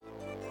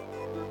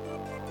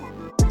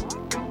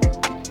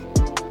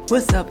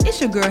What's up? It's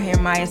your girl here,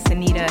 Maya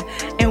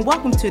Sanita, and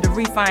welcome to the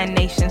Refined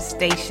Nation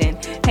Station.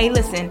 Hey,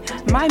 listen,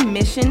 my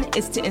mission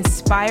is to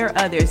inspire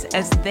others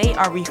as they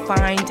are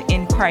refined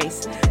in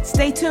Christ.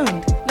 Stay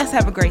tuned. Let's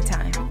have a great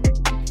time.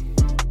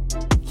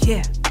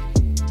 Yeah.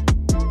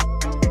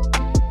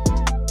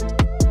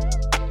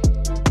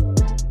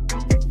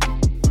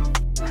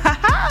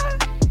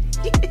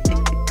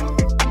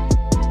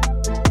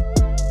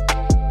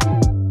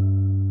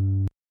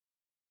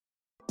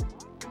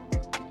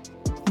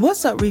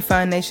 What's up,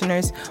 Refined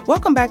Nationers?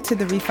 Welcome back to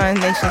the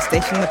Refined Nation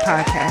Station, the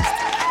podcast.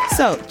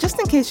 So, just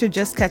in case you're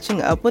just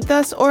catching up with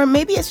us, or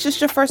maybe it's just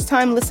your first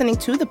time listening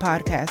to the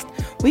podcast,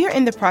 we are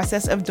in the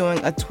process of doing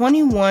a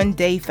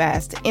 21-day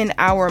fast in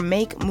our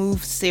Make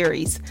Move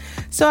series.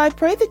 So I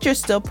pray that you're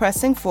still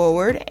pressing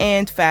forward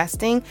and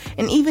fasting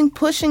and even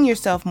pushing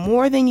yourself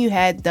more than you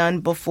had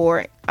done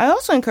before. I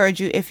also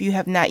encourage you, if you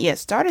have not yet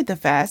started the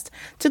fast,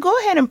 to go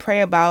ahead and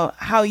pray about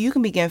how you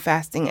can begin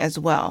fasting as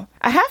well.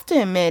 I have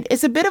to admit,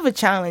 it's a bit of a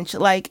challenge.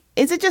 Like,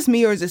 is it just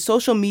me, or is it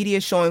social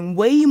media showing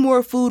way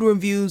more food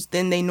reviews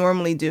than they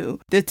normally do?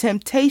 The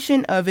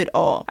temptation of it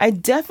all. I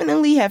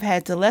definitely have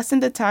had to lessen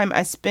the time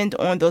I spend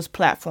on those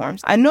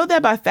platforms. I know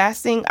that by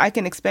fasting, I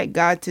can expect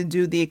God to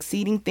do the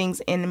exceeding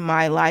things in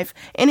my life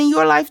and in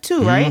your life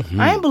too, right?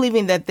 I am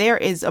believing that there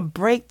is a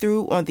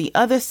breakthrough on the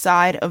other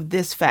side of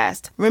this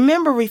fast.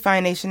 Remember,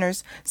 Refined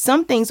Nationers,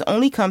 some things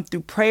only come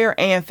through prayer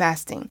and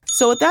fasting.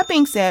 So with that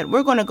being said,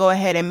 we're going to go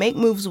ahead and make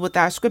moves with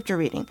our scripture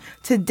reading.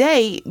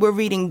 Today, we're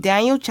reading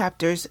Daniel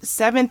chapters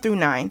 7 through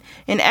 9.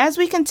 And as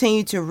we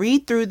continue to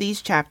read through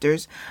these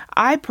chapters,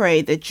 I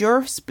pray that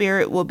your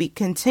spirit will be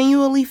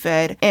continually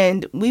fed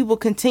and we will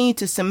continue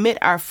to submit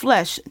our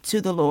flesh to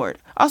the Lord.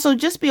 Also,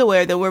 just be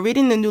aware that we're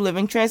reading the New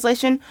Living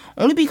Translation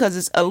only because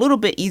it's a little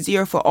bit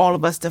easier for all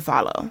of us to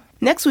follow.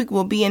 Next week,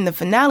 we'll be in the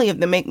finale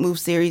of the Make Move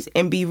series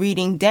and be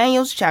reading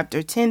Daniel's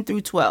chapter 10 through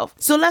 12.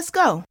 So let's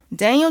go.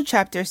 Daniel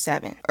chapter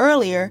 7.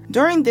 Earlier,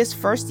 during this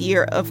first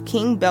year of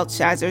King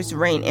Belshazzar's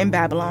reign in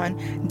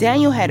Babylon,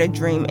 Daniel had a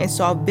dream and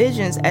saw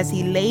visions as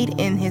he laid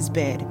in his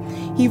bed.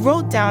 He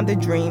wrote down the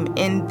dream,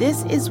 and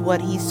this is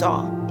what he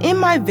saw. In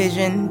my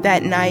vision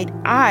that night,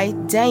 I,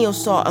 Daniel,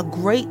 saw a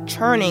great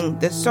churning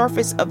the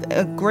surface of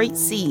a great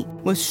sea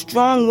with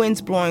strong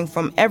winds blowing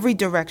from every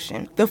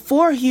direction. The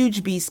 4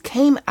 huge beasts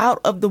came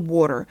out of the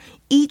water,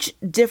 each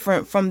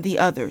different from the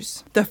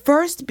others. The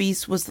first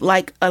beast was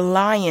like a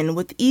lion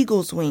with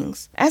eagle's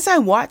wings. As I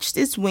watched,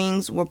 its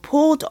wings were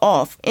pulled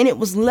off, and it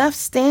was left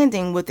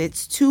standing with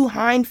its 2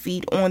 hind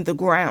feet on the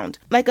ground,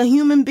 like a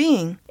human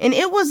being, and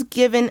it was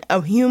given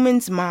a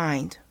human's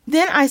mind.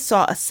 Then I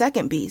saw a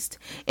second beast,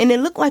 and it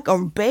looked like a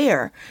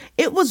bear.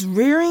 It was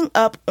rearing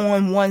up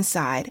on one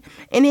side,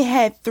 and it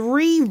had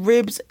 3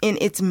 ribs in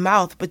its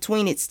mouth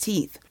between its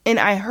teeth. And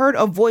I heard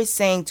a voice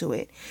saying to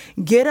it,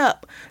 "Get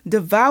up,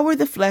 devour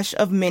the flesh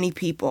of many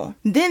people."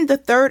 Then the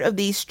third of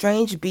these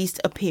strange beasts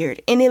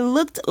appeared, and it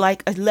looked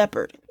like a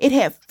leopard. It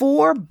had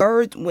 4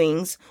 bird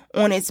wings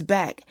on its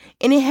back,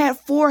 and it had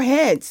 4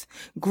 heads.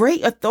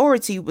 Great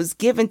authority was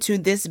given to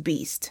this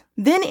beast.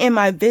 Then in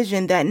my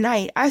vision that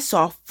night, I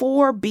saw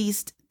 4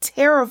 beasts,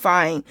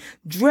 terrifying,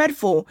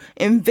 dreadful,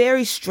 and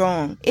very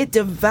strong. It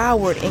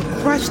devoured and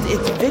crushed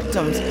its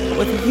victims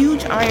with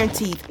huge iron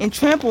teeth and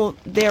trampled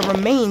their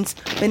remains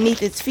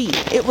beneath its feet.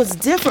 It was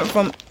different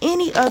from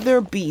any other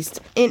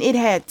beast, and it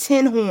had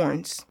 10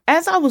 horns.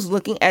 As I was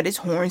looking at its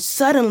horns,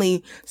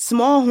 suddenly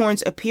small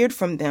horns appeared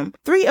from them.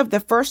 3 of the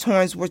first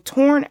horns were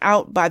torn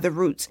out by the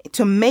roots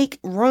to make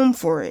room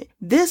for it.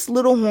 This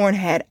little horn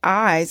had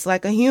eyes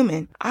like a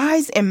human,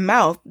 eyes and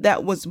mouth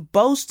that was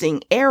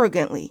boasting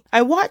arrogantly.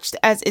 I watched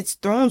as its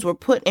thrones were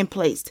put in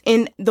place,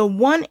 and the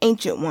one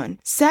ancient one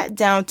sat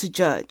down to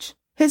judge.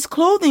 His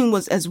clothing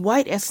was as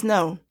white as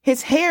snow,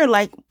 his hair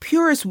like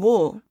purest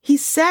wool. He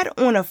sat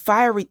on a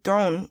fiery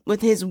throne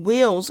with his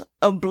wheels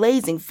of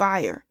blazing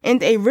fire,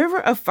 and a river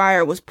of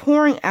fire was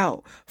pouring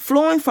out,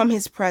 flowing from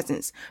his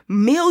presence.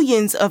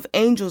 Millions of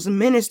angels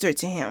ministered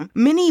to him.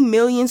 Many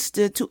millions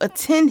stood to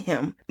attend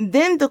him.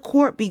 Then the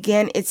court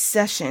began its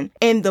session,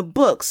 and the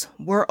books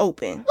were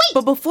open.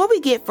 But before we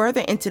get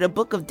further into the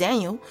book of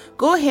Daniel,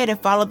 go ahead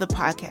and follow the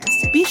podcast.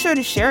 Be sure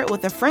to share it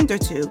with a friend or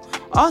two.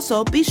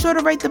 Also, be sure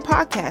to rate the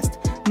podcast.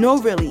 No,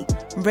 really,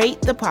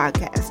 rate the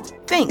podcast.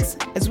 Thanks,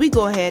 as we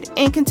go ahead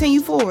and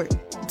continue forward.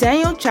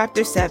 Daniel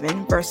chapter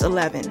 7, verse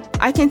 11.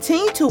 I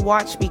continued to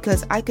watch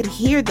because I could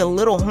hear the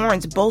little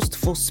horn's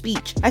boastful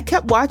speech. I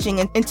kept watching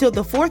until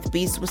the 4th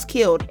beast was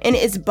killed and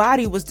its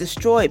body was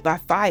destroyed by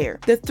fire.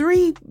 The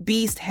 3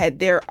 beasts had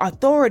their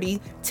authority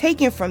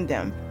taken from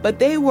them, but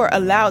they were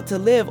allowed to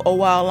live a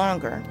while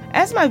longer.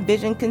 As my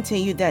vision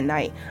continued that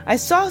night, I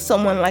saw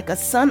someone like a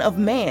son of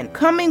man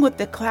coming with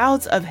the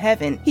clouds of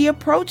heaven. He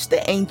approached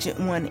the Ancient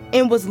One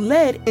and was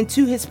led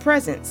into his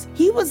presence.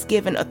 He was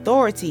given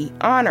authority,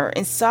 honor,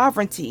 and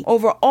sovereignty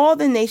over all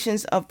the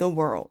nations of the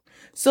world,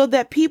 so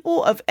that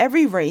people of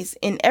every race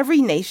in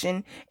every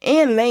nation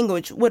and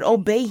language would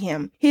obey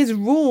him. His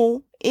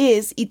rule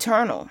is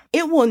eternal.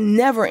 It will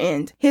never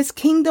end. His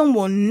kingdom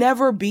will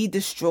never be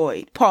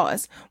destroyed.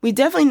 Pause. We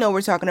definitely know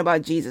we're talking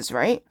about Jesus,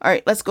 right? All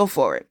right, let's go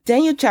forward.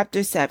 Daniel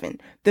chapter 7.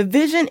 The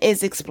vision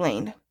is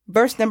explained.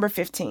 Verse number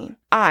 15.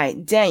 I,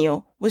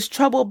 Daniel, was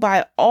troubled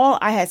by all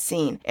I had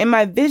seen, and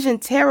my vision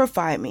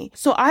terrified me.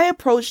 So I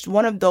approached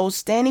one of those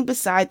standing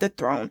beside the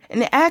throne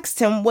and asked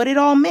him what it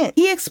all meant.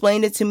 He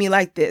explained it to me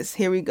like this.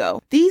 Here we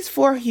go. These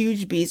 4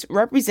 huge beasts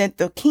represent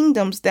the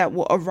kingdoms that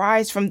will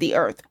arise from the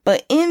earth.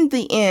 But in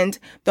the end,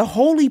 the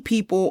holy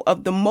people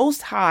of the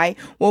Most High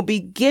will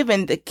be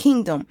given the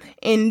kingdom,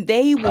 and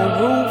they will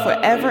rule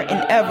forever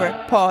and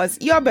ever. Pause.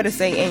 Y'all better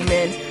say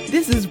amen.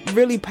 This is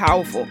really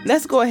powerful.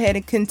 Let's go ahead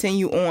and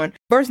continue on.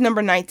 Verse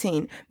number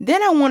 19.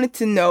 Then I wanted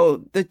to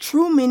know the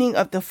true meaning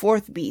of the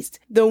 4th beast,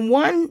 the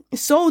one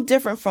so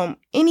different from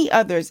any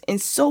others and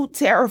so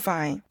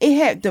terrifying. It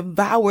had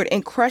devoured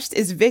and crushed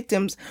its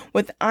victims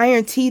with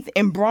iron teeth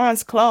and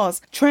bronze claws,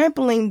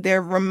 trampling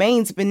their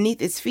remains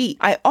beneath its feet.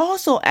 I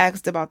also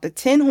asked about the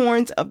 10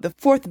 horns of the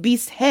 4th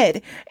beast's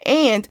head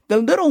and the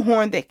little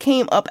horn that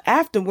came up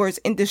afterwards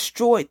and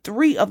destroyed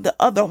 3 of the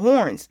other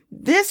horns.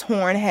 This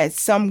horn had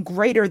some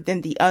greater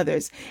than the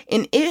others,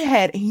 and it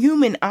had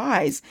human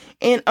eyes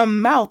and a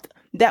mouth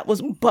that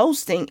was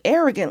boasting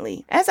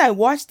arrogantly. As I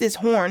watched, this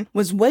horn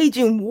was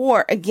waging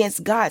war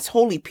against God's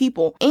holy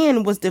people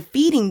and was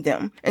defeating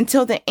them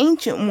until the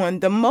Ancient One,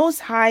 the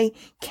Most High,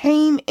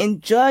 came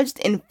and judged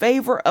in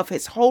favor of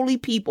his holy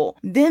people.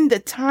 Then the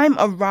time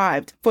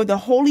arrived for the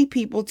holy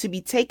people to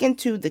be taken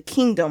to the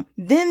kingdom.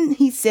 Then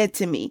he said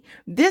to me,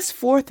 this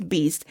 4th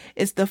beast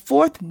is the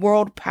 4th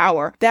world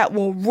power that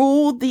will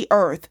rule the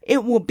earth.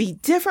 It will be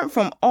different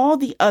from all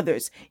the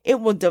others. It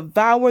will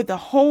devour the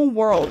whole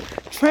world,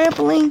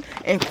 trampling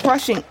and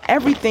crushing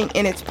everything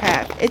in its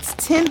path. Its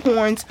 10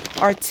 horns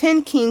are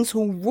 10 kings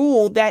who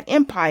rule that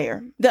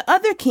empire. The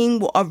other king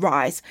will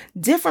arise,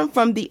 different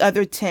from the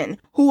other 10,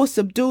 who will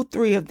subdue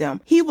 3 of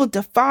them. He will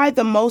defy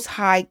the Most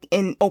High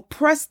and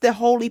oppress the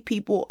holy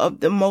people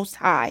of the Most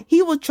High.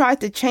 He will try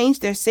to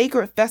change their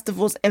sacred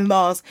festivals and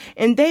laws,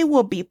 and they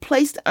will be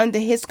placed under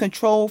his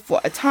control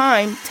for a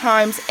time,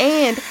 times,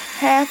 and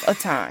half a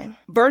time.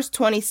 Verse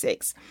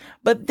 26.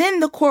 But then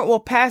the court will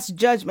pass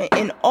judgment,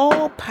 and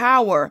all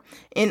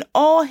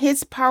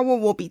his power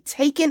will be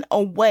taken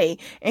away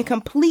and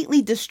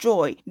completely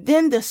destroyed.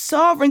 Then the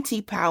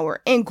sovereignty,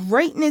 power, and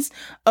greatness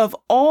of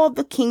all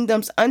the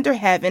kingdoms under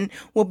heaven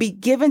will be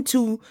given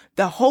to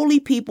the holy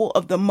people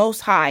of the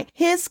Most High.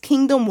 His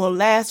kingdom will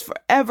last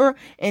forever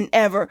and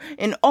ever,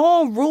 and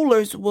all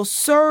rulers will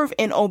serve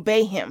and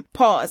obey him.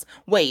 Pause.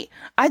 Wait,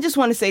 I just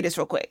want to say this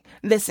real quick.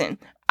 Listen.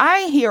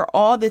 I hear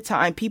all the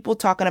time people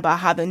talking about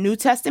how the New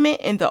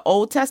Testament and the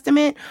Old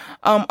Testament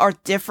are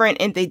different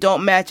and they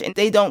don't match and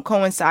they don't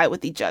coincide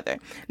with each other.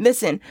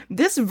 Listen,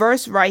 this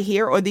verse right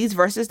here, or these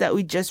verses that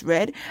we just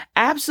read,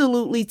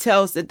 absolutely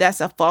tells that that's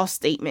a false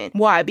statement.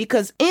 Why?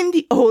 Because in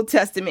the Old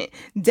Testament,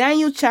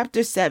 Daniel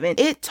chapter 7,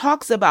 it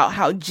talks about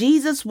how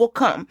Jesus will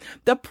come.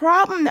 The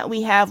problem that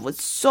we have with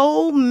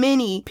so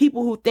many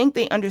people who think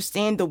they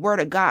understand the word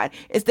of God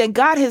is that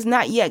God has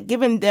not yet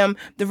given them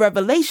the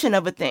revelation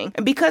of a thing.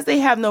 And because they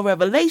have no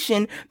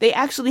revelation, they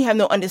actually have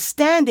no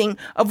understanding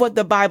of what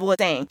the Bible is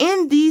saying.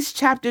 In these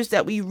chapters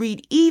that we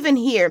read, even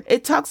here,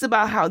 it talks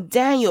about how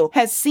Daniel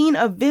has seen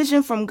a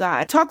vision from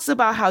God, talks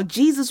about how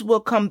Jesus will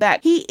come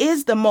back. He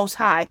is the Most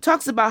High,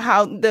 talks about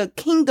how the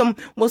kingdom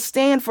will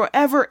stand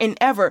forever and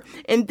ever.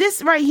 And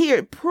this right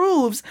here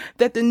proves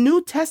that the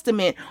New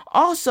Testament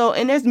also,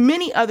 and there's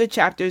many other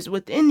chapters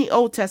within the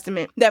Old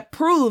Testament that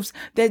proves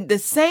that the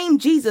same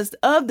Jesus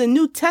of the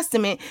New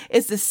Testament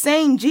is the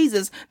same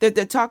Jesus that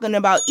they're talking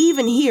about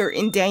even here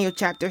in Daniel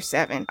chapter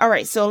 7. All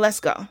right, so let's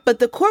go. But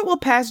the court will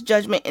pass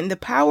judgment and the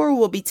power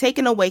will be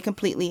taken away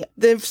completely.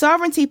 The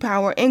sovereignty,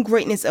 power, and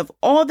greatness of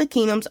all the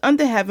kingdoms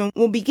under heaven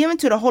will be given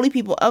to the holy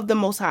people of the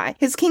Most High.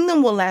 His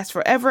kingdom will last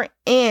forever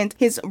and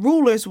his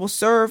rulers will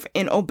serve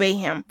and obey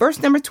him.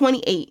 Verse number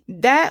 28.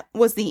 That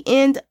was the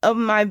end of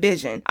my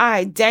vision.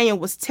 I, Daniel,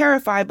 was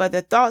terrified by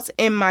the thoughts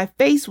and my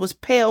face was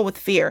pale with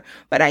fear,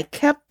 but I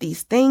kept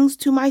these things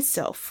to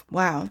myself.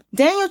 Wow.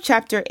 Daniel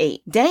chapter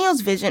 8.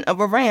 Daniel's vision of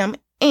a ram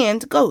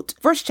and goat.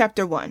 Verse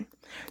chapter 1.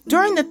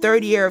 During the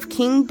 3rd year of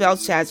King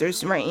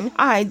Belshazzar's reign,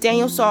 I,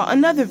 Daniel, saw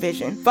another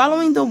vision,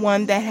 following the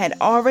one that had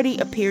already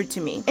appeared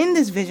to me. In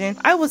this vision,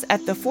 I was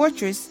at the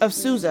fortress of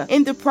Susa,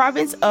 in the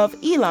province of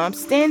Elam,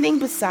 standing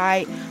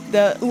beside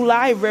the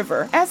Ulai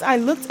River. As I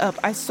looked up,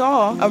 I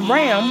saw a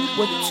ram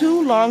with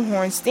 2 long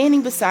horns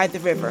standing beside the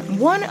river.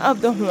 One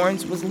of the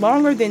horns was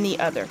longer than the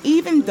other,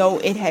 even though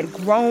it had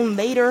grown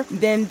later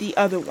than the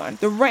other one.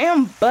 The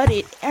ram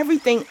butted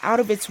everything out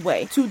of its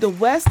way, to the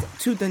west,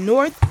 to the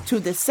north, to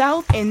the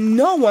south, and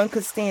no one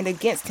could stand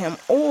against him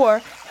or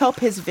help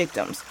his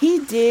victims. He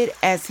did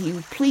as he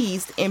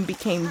pleased and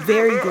became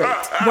very great.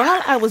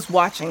 While I was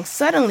watching,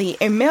 suddenly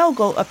a male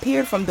goat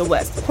appeared from the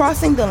west,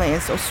 crossing the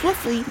land so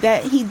swiftly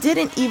that he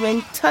didn't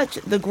even touch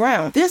the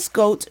ground. This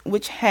goat,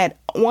 which had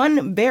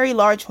one very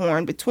large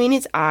horn between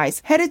its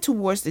eyes, headed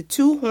towards the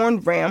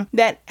two-horned ram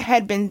that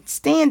had been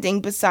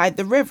standing beside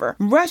the river,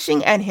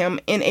 rushing at him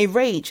in a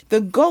rage.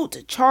 The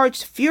goat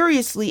charged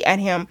furiously at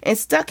him and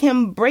struck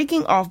him,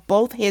 breaking off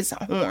both his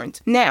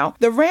horns. Now,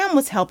 the ram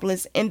was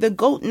helpless, and the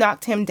goat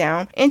knocked him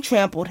down and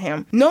trampled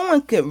him. No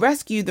one could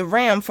rescue the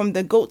ram from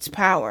the goat's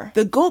power.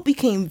 The goat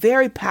became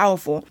very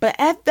powerful, but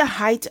at the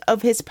height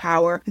of his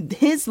power,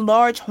 his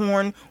large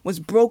horn was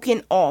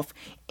broken off.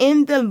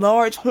 In the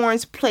large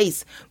horn's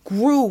place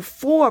grew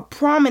 4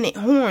 prominent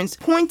horns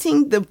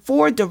pointing the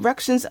 4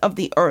 directions of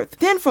the earth.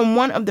 Then from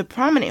one of the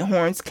prominent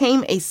horns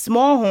came a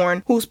small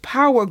horn whose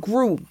power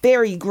grew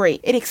very great.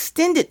 It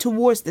extended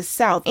towards the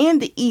south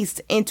and the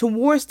east and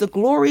towards the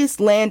glorious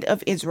land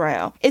of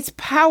Israel. Its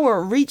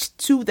power reached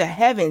to the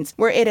heavens,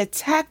 where it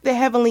attacked the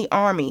heavenly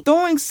army,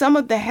 throwing some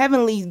of the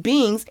heavenly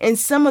beings and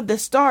some of the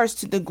stars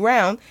to the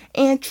ground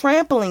and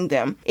trampling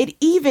them. It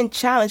even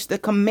challenged the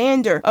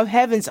commander of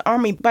heaven's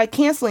army by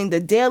canceling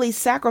the daily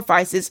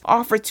sacrifices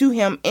offered to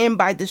him and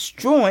by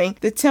destroying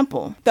the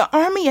temple. The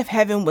army of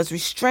heaven was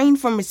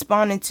restrained from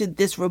responding to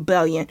this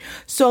rebellion,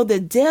 so the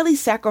daily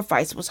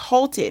sacrifice was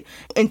halted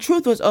and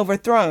truth was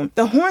overthrown.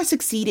 The horn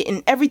succeeded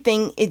in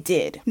everything it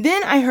did.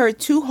 Then I heard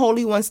 2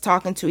 holy ones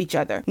talking to each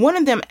other. One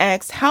of them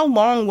asked, "How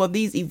long will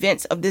these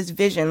events of this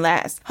vision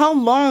last? How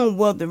long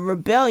will the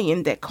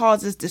rebellion that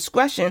causes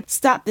discretion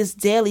stop this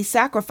daily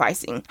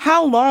sacrificing?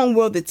 How long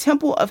will the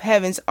temple of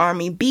heaven's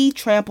army be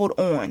trampled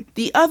on?"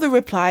 The other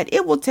replied,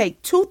 "It will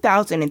take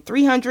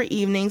 2,300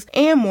 evenings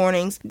and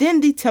mornings,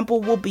 then the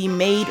temple will be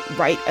made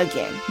right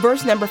again."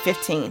 Verse number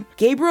 15.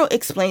 Gabriel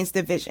explains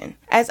the vision.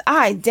 As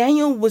I,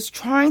 Daniel, was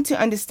trying to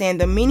understand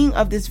the meaning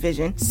of this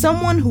vision,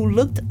 someone who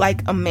looked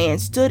like a man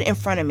stood in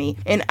front of me,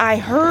 and I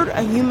heard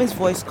a human's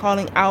voice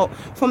calling out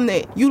from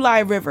the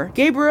Ulai River,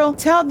 "Gabriel,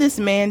 tell this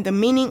man the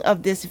meaning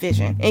of this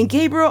vision." And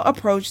Gabriel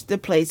approached the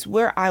place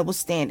where I was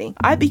standing.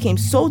 I became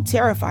so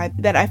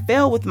terrified that I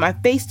fell with my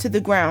face to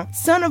the ground.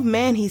 "Son of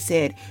man," he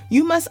said,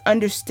 "you must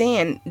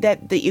understand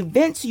that the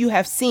events you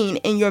have seen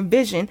in your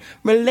vision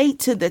relate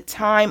to the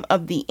time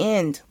of the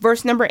end."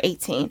 Verse number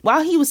 18.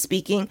 While he was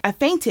speaking, I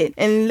fainted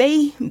and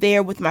lay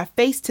there with my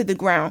face to the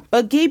ground.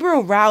 But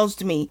Gabriel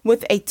roused me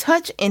with a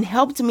touch and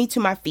helped me to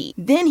my feet.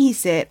 Then he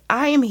said,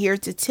 "I am here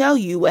to tell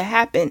you what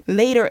happened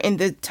later in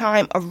the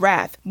time of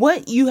wrath.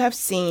 What you have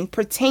seen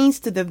pertains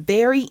to the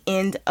very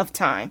end of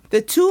time.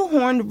 The 2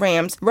 horned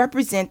rams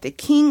represent the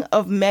king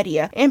of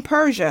Media and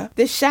Persia.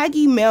 The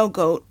shaggy male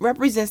goat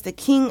represents the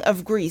king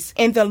of Greece,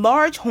 and the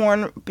large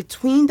horn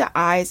between the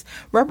eyes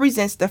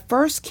represents the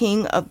first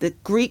king of the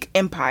Greek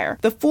Empire.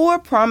 The 4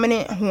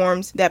 prominent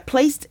horns that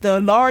placed the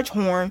large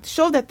horn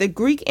show that the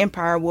Greek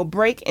Empire will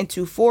break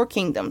into 4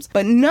 kingdoms,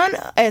 but none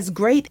as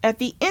great. At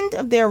the end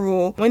of their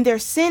rule, when their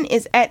sin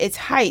is at its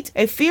height,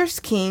 a fierce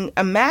king,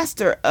 a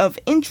master of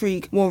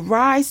intrigue, will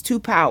rise to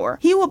power.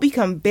 He will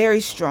become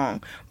very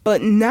strong,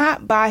 but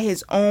not by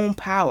his own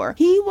power.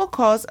 He will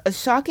cause a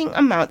shocking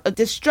amount of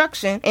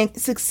destruction and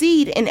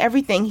succeed in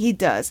everything he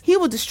does. He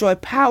will destroy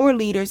power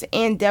leaders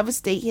and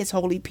devastate his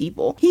holy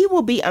people. He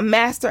will be a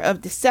master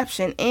of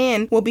deception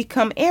and will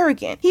become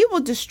arrogant. He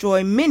will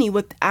destroy many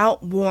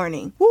without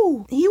warning.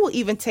 He will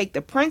even take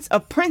the prince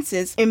of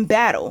princes in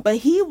battle, but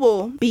he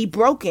will be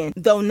broken,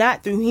 though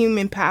not through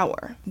human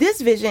power.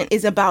 This vision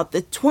is about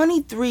the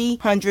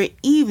 2,300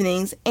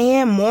 evenings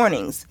and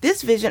mornings.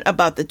 This vision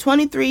about the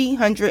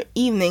 2,300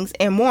 evenings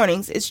and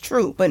mornings is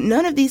true, but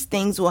none of these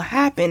things will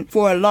happen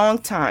for a long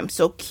time,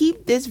 so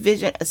keep this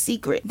vision a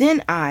secret.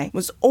 Then I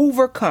was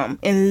overcome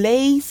and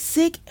lay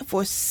sick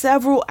for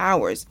several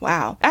hours.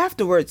 Wow.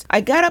 Afterwards,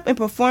 I got up and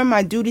performed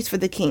my duties for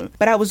the king,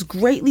 but I was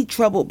greatly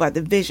troubled by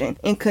the vision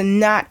and could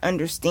not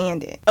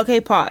understand it. Okay,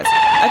 pause.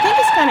 I think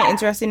it's kind of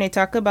interesting they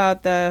talk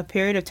about the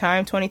period of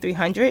time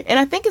 2,300, and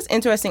I think it's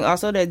interesting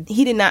also that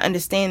he did not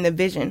understand the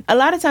vision. A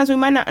lot of times we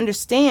might not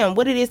understand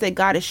what it is that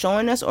God is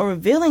showing us or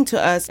revealing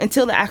to us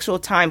until the actual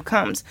time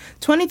comes.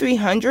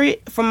 2,300,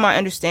 from my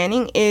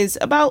understanding, is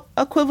about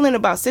equivalent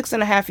about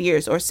 6.5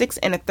 years or 6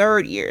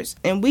 1/3 years.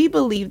 And we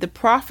believe the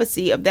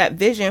prophecy of that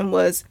vision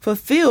was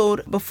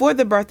fulfilled before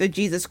the birth of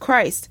Jesus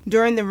Christ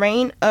during the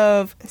reign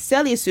of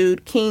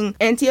Seleucid King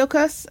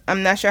Antiochus,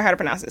 I'm not sure how to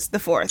pronounce this, the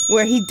 4th,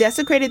 where he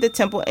desecrated the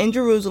temple in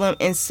Jerusalem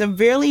and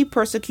severely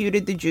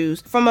persecuted the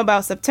Jews from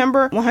about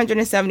September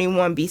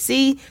 171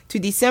 BC to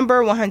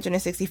December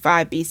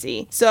 165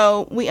 BC.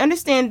 So we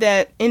understand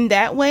that in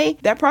that way,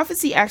 that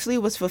prophecy actually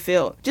was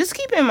fulfilled. Just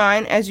keep in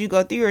mind as you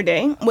go through your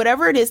day,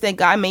 whatever it is that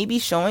God may be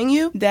showing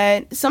you,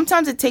 that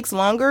sometimes it takes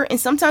longer and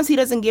sometimes he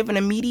doesn't give an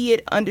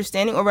immediate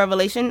understanding or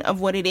revelation of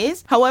what it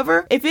is.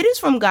 However, if it is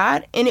from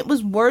God and it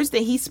was words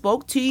that he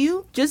spoke to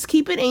you, just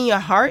keep it in your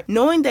heart,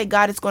 knowing that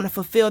God is going to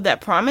fulfill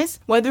that promise,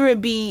 whether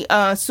it be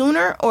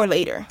sooner or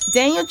later.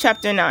 Daniel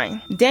chapter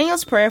 9.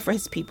 Daniel's prayer for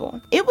his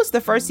people. It was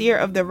the first year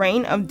of the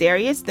reign of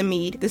Darius the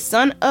Mede, the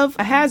son of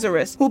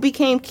Ahasuerus, who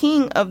became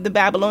king of the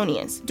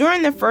Babylonians.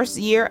 During the first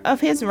year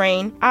of his reign,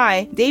 reign,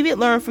 I, David,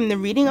 learned from the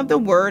reading of the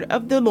word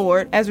of the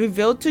Lord as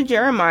revealed to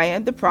Jeremiah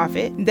the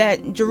prophet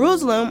that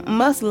Jerusalem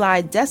must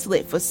lie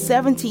desolate for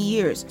 70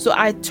 years. So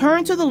I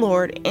turned to the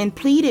Lord and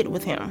pleaded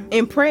with him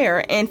in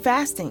prayer and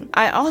fasting.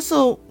 I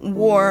also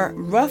wore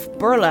rough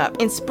burlap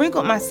and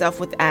sprinkled myself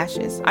with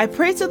ashes. I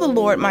prayed to the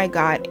Lord my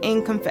God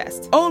and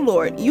confessed, "O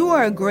Lord, you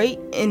are a great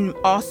and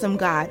awesome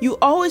God. You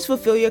always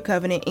fulfill your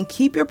covenant and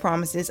keep your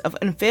promises of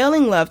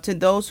unfailing love to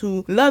those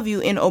who love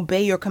you and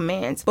obey your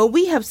commands. But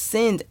we have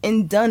sinned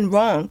and done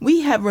wrong.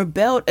 We have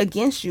rebelled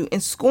against you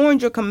and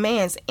scorned your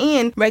commands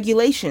and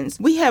regulations.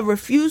 We have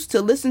refused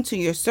to listen to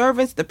your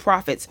servants, the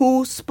prophets,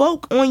 who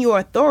spoke on your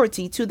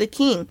authority to the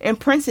king and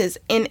princes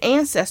and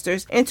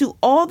ancestors and to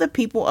all the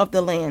people of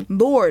the land.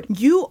 Lord,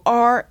 you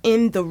are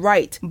in the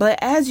right, but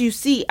as you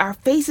see, our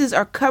faces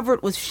are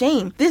covered with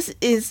shame. This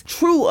is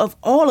true of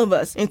all of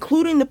us,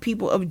 including the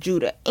people of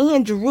Judah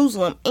and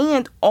Jerusalem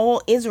and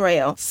all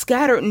Israel,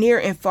 scattered near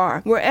and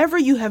far, wherever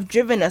you have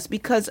driven us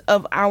because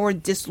of our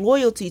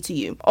disloyalty to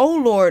you. O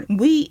Lord,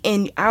 we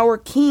and our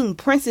king,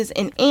 princes,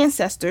 and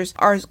ancestors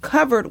are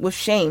covered with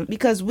shame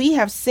because we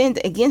have sinned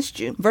against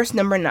you." Verse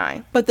number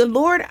 9. But the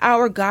Lord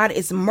our God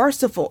is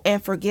merciful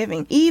and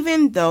forgiving,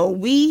 even though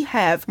we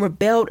have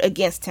rebelled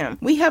against him.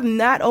 We have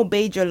not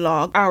obeyed your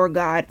law, our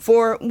God,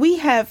 for we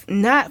have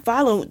not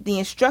followed the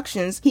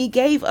instructions he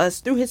gave us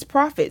through his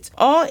prophets.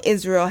 All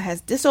Israel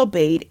has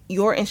disobeyed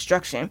your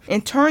instruction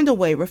and turned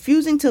away,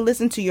 refusing to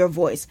listen to your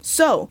voice.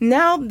 So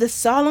now the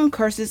solemn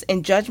curses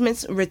and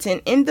judgments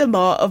written in the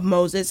law of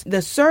Moses,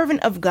 the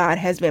servant of God,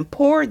 has been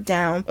poured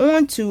down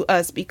onto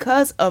us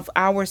because of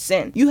our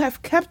sin. You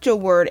have kept your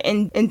word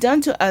and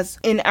done to us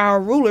and our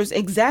rulers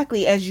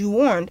exactly as you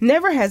warned.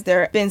 Never has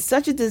there been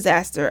such a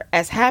disaster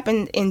as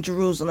happened in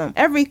Jerusalem.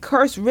 Every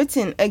curse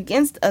written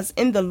against us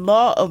in the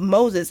law of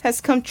Moses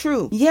has come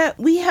true. Yet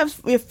we have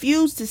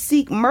refused to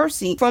seek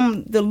mercy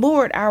from the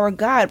Lord our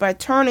God by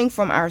turning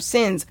from our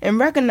sins and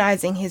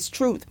recognizing his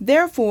truth.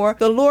 Therefore,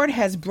 the Lord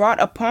has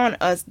brought upon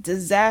us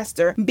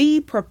disaster. Be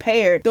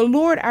prepared. The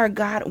Lord our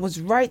God was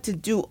right to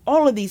do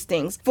all of these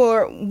things,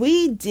 for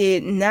we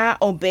did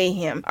not obey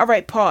him. All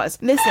right, pause.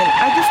 Listen,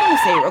 I just want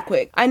to say real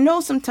quick. I know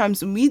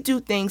sometimes we do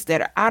things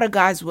that are out of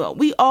God's will.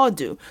 We all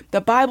do.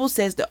 The Bible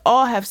says that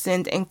all have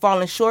sinned and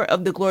fallen short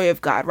of the glory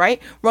of God, right?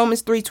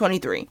 Romans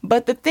 3:23.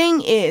 But the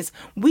thing is,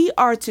 we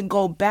are to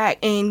go back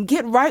and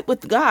get right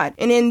with God.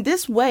 And in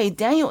this way,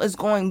 Daniel is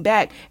going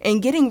back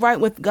and getting right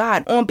with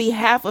God on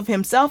behalf of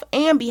himself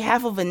and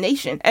behalf of a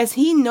nation, as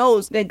he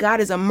knows that God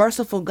is a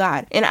merciful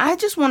God. And I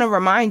just want to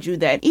remind you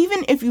that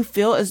even if you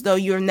feel as though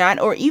you're not,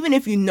 or even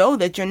if you know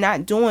that you're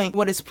not doing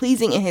what is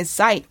pleasing in his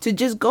sight, to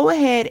just go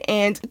ahead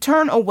and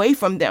turn away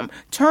from them.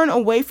 Turn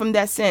away from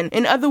that sin.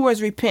 In other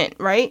words, repent,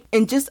 right?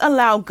 And just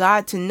allow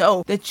God to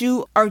know that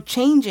you are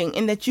changing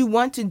and that you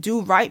want to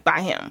do right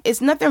by him.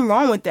 It's nothing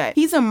wrong with that.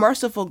 He's a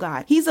merciful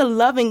God. He's a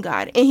loving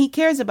God, and he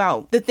cares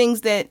about the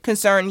things that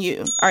concern you.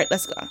 All right,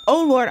 let's go.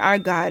 O Lord our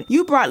God,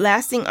 you brought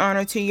lasting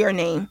honor to your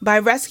name by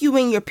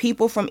rescuing your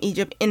people from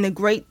Egypt in a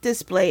great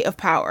display of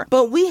power.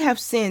 But we have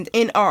sinned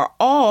and are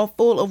all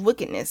full of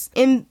wickedness.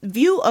 In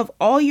view of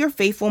all your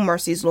faithful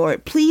mercies,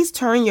 Lord, please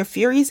turn your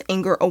furious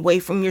anger away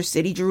from your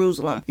city,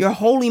 Jerusalem, your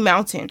holy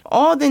mountain.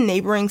 All the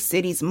neighboring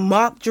cities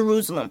mock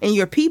Jerusalem and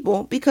your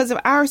people because of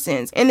our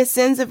sins and the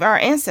sins of our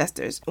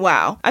ancestors.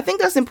 Wow. I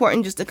think that's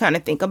important just to kind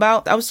of think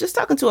about. I was just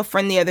talking to a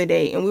friend the other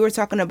day, and we were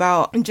talking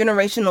about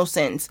generational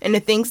sins and the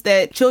things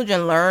that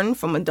children learn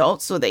from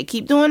adults, so they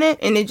keep doing it,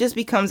 and it just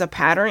becomes a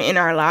pattern in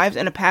our lives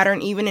and a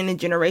pattern even in the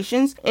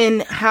generations,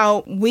 and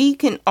how we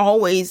can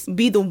always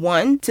be the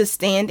one to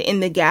stand in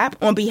the gap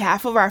on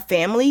behalf of our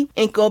family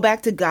and go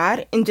back to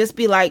God and just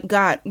be like,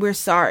 God, we're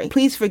sorry.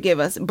 Please forgive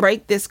us.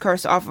 Break this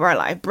curse off of our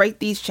life. Break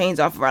these chains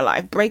off of our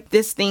life. Break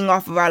this thing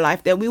off of our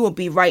life, that we will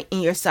be right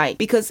in your sight.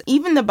 Because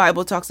even the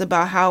Bible talks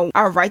about how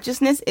our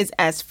righteousness is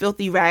as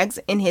filthy rags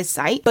in his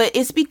sight, but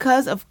it's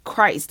because of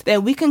Christ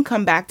that we can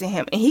come back to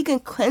him and he can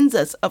cleanse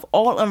us of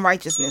all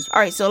unrighteousness.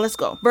 All right, so let's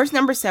go. Verse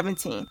number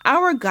 17.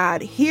 Our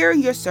God, hear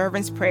your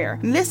servant's prayer.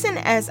 Listen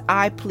as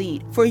I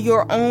plead for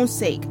your own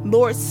sake.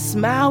 Lord,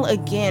 smile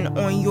again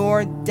on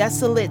your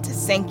desolate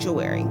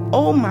sanctuary.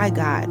 Oh my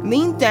God,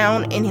 lean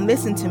down and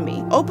listen to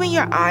me. Open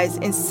your eyes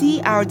and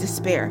see our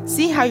despair.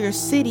 See how your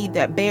city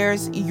that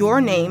bears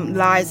your name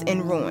lies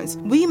in ruins.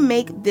 We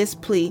make this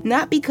plea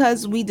not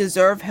because we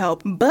deserve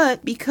help,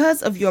 but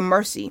because of your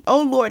mercy.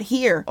 Oh Lord,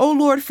 hear. Oh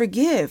Lord,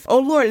 forgive. Oh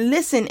Lord,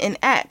 listen and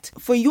act.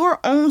 For your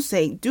own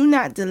sake, do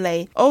not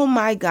delay. Oh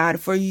my God,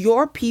 for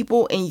your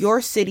people and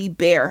your city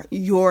bear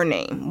your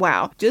name.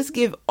 Wow. Just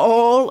give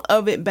all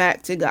of it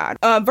back to God.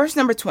 Verse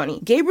number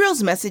 20.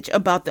 Gabriel's message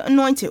about the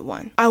anointed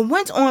one. I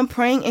went on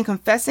praying and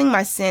confessing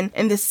my sin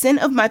and the sin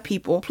of my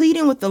people,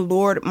 pleading with the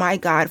Lord my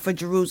God for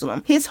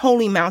Jerusalem, his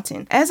holy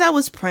mountain. As I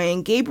was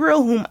praying,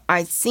 Gabriel, whom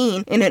I'd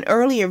seen in an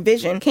earlier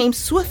vision, came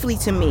swiftly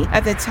to me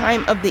at the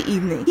time of the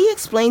evening. He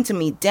explained to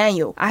me,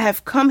 Daniel, I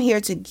have come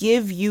here to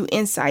give you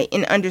insight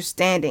and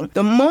understanding.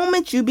 The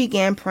moment you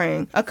began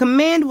praying, a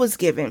command was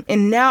given,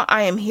 and now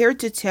I am here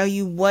to tell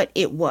you what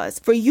it was.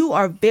 For you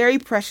are very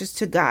precious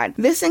to God.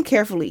 Listen Listen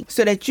carefully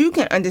so that you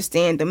can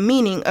understand the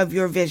meaning of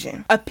your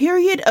vision. A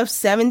period of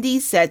 70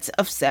 sets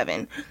of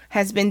 7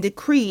 has been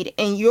decreed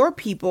in your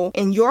people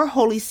in your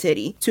holy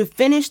city to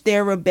finish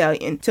their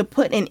rebellion, to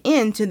put an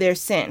end to their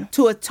sin,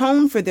 to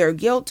atone for their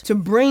guilt, to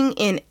bring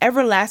in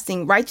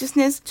everlasting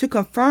righteousness, to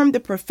confirm the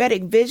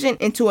prophetic vision,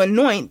 and to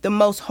anoint the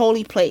most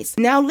holy place.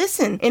 Now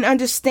listen and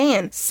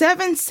understand.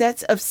 7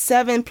 sets of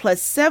 7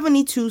 plus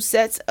 72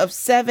 sets of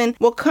 7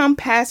 will come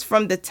past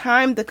from the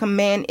time the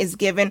command is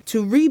given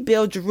to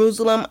rebuild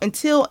Jerusalem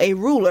until a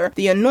ruler,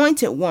 the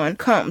anointed one,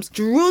 comes.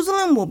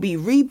 Jerusalem will be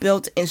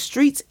rebuilt in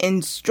streets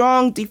and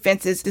strong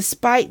defenses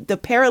despite the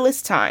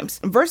perilous times.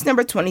 Verse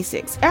number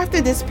 26.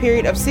 After this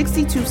period of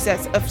 62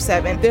 sets of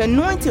 7, the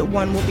anointed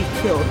one will be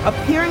killed,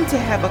 appearing to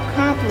have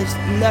accomplished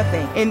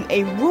nothing, and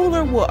a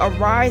ruler will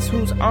arise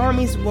whose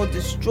armies will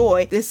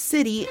destroy the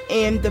city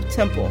and the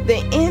temple.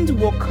 The end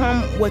will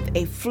come with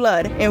a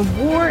flood, and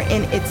war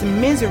and its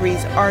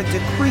miseries are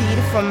decreed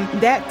from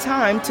that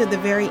time to the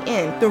very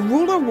end. The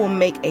ruler will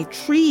make a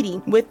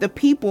treaty with the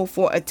people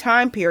for a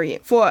time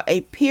period, for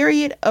a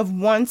period of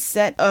 1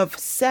 set of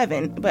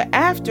 7, but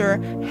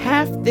after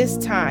half this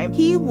time,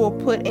 he will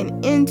put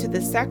an end to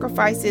the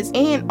sacrifices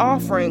and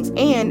offerings,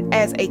 and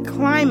as a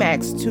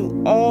climax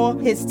to all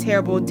his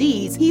terrible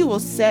deeds, he will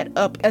set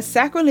up a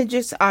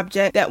sacrilegious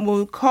object that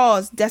will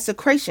cause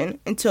desecration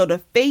until the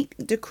fate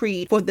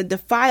decreed for the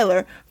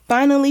defiler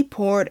finally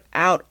poured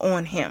out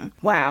on him.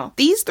 Wow.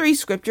 These 3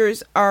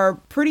 scriptures are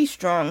pretty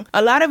strong.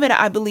 A lot of it,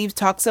 I believe,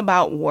 talks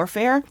about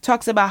warfare,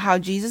 talks about how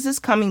Jesus is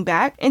coming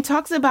back, and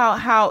talks about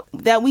how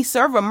that we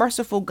serve a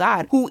merciful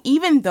God who,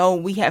 even though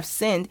we have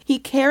sinned, he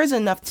cares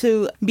enough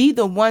to be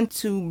the one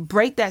to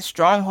break that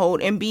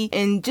stronghold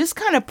and just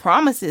kind of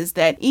promises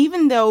that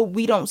even though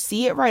we don't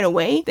see it right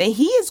away, that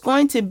he is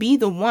going to be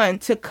the one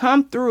to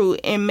come through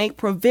and make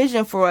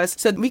provision for us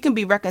so that we can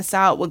be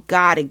reconciled with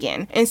God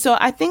again. And so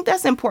I think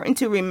that's important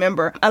to remember.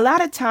 A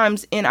lot of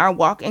times in our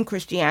walk in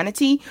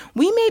Christianity,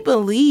 we may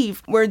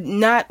believe we're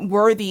not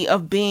worthy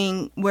of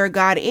being where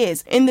God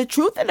is. And the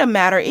truth of the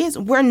matter is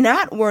we're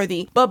not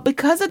worthy, but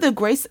because of the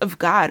grace of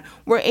God,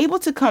 we're able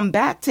to come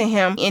back to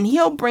him, and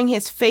he'll bring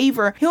his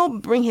favor, he'll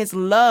bring his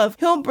love,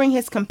 he'll bring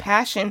his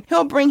compassion,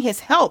 he'll bring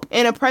his help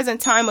in a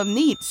present time of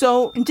need.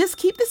 So just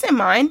keep this in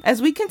mind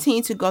as we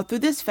continue to go through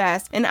this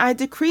fast, and I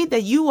decree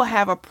that you will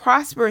have a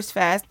prosperous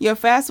fast. Your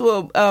fast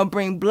will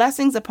bring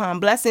blessings upon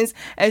blessings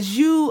as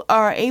you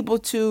are able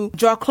to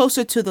draw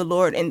closer to the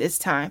Lord in this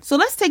time. So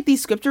let's take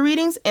these scripture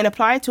readings and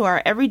apply it to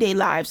our everyday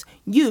lives.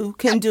 You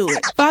can do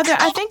it. Father,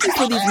 I thank you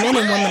for these men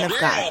and women of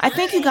God. I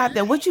thank you, God,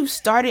 that what you've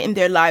started in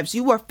their lives,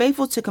 you are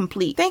faithful to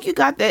complete. Thank you,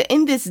 God, that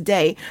in this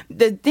day,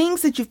 the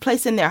things that you've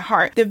placed in their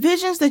heart, the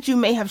visions that you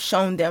may have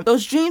shown them,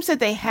 those dreams that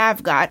they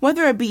have, God,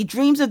 whether it be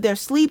dreams of their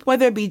sleep,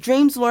 whether it be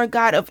dreams, Lord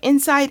God, of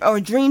insight, or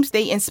dreams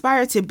they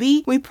inspire to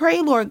be, we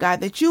pray, Lord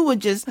God, that you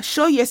would just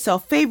show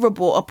yourself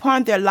favorable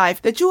upon their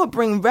life, that you would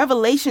bring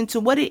revelation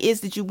to what it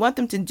is that you want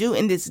them to do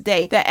in this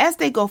day, that as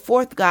they go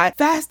forth, God,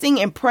 fasting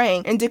and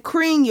praying and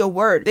decreeing your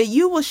word, that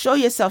you will show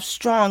yourself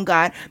strong,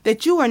 God,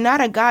 that you are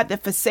not a God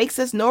that forsakes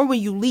us, nor will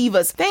you leave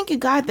us. Thank you,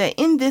 God, that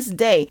in this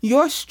day,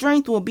 your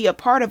strength will be a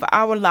part of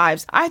our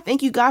lives. I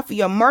thank you, God, for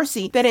your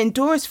mercy that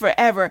endures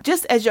forever,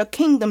 just as your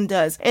kingdom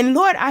does. And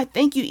Lord, I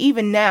thank you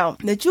even now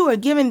that you are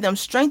giving them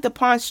strength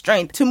upon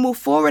strength to move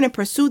forward and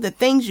pursue the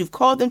things you've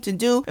called them to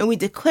do, and we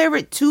declare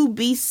it to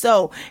be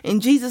so.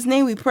 In Jesus'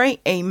 name we pray,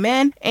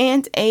 amen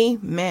and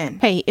amen.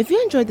 Hey, if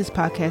you enjoyed this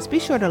podcast, be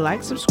sure to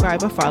like,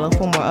 subscribe, or follow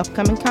for more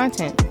upcoming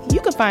content. You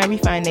can find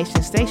Refine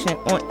Nation Station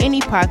on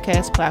any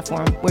podcast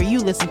platform where you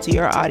listen to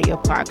your audio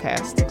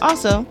podcast.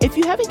 Also, if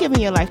you haven't given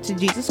your life to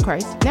Jesus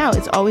Christ, now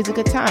is always a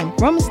good time.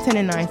 Romans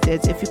 10:9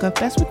 says, if you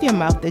confess with your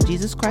mouth that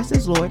Jesus Christ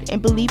is Lord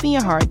and believe in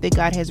your heart that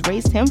God has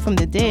raised him from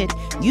the dead,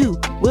 you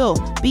will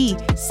be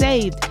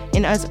saved.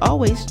 And as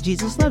always,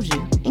 Jesus loves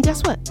you. And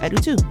guess what? I do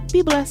too.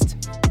 Be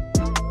blessed.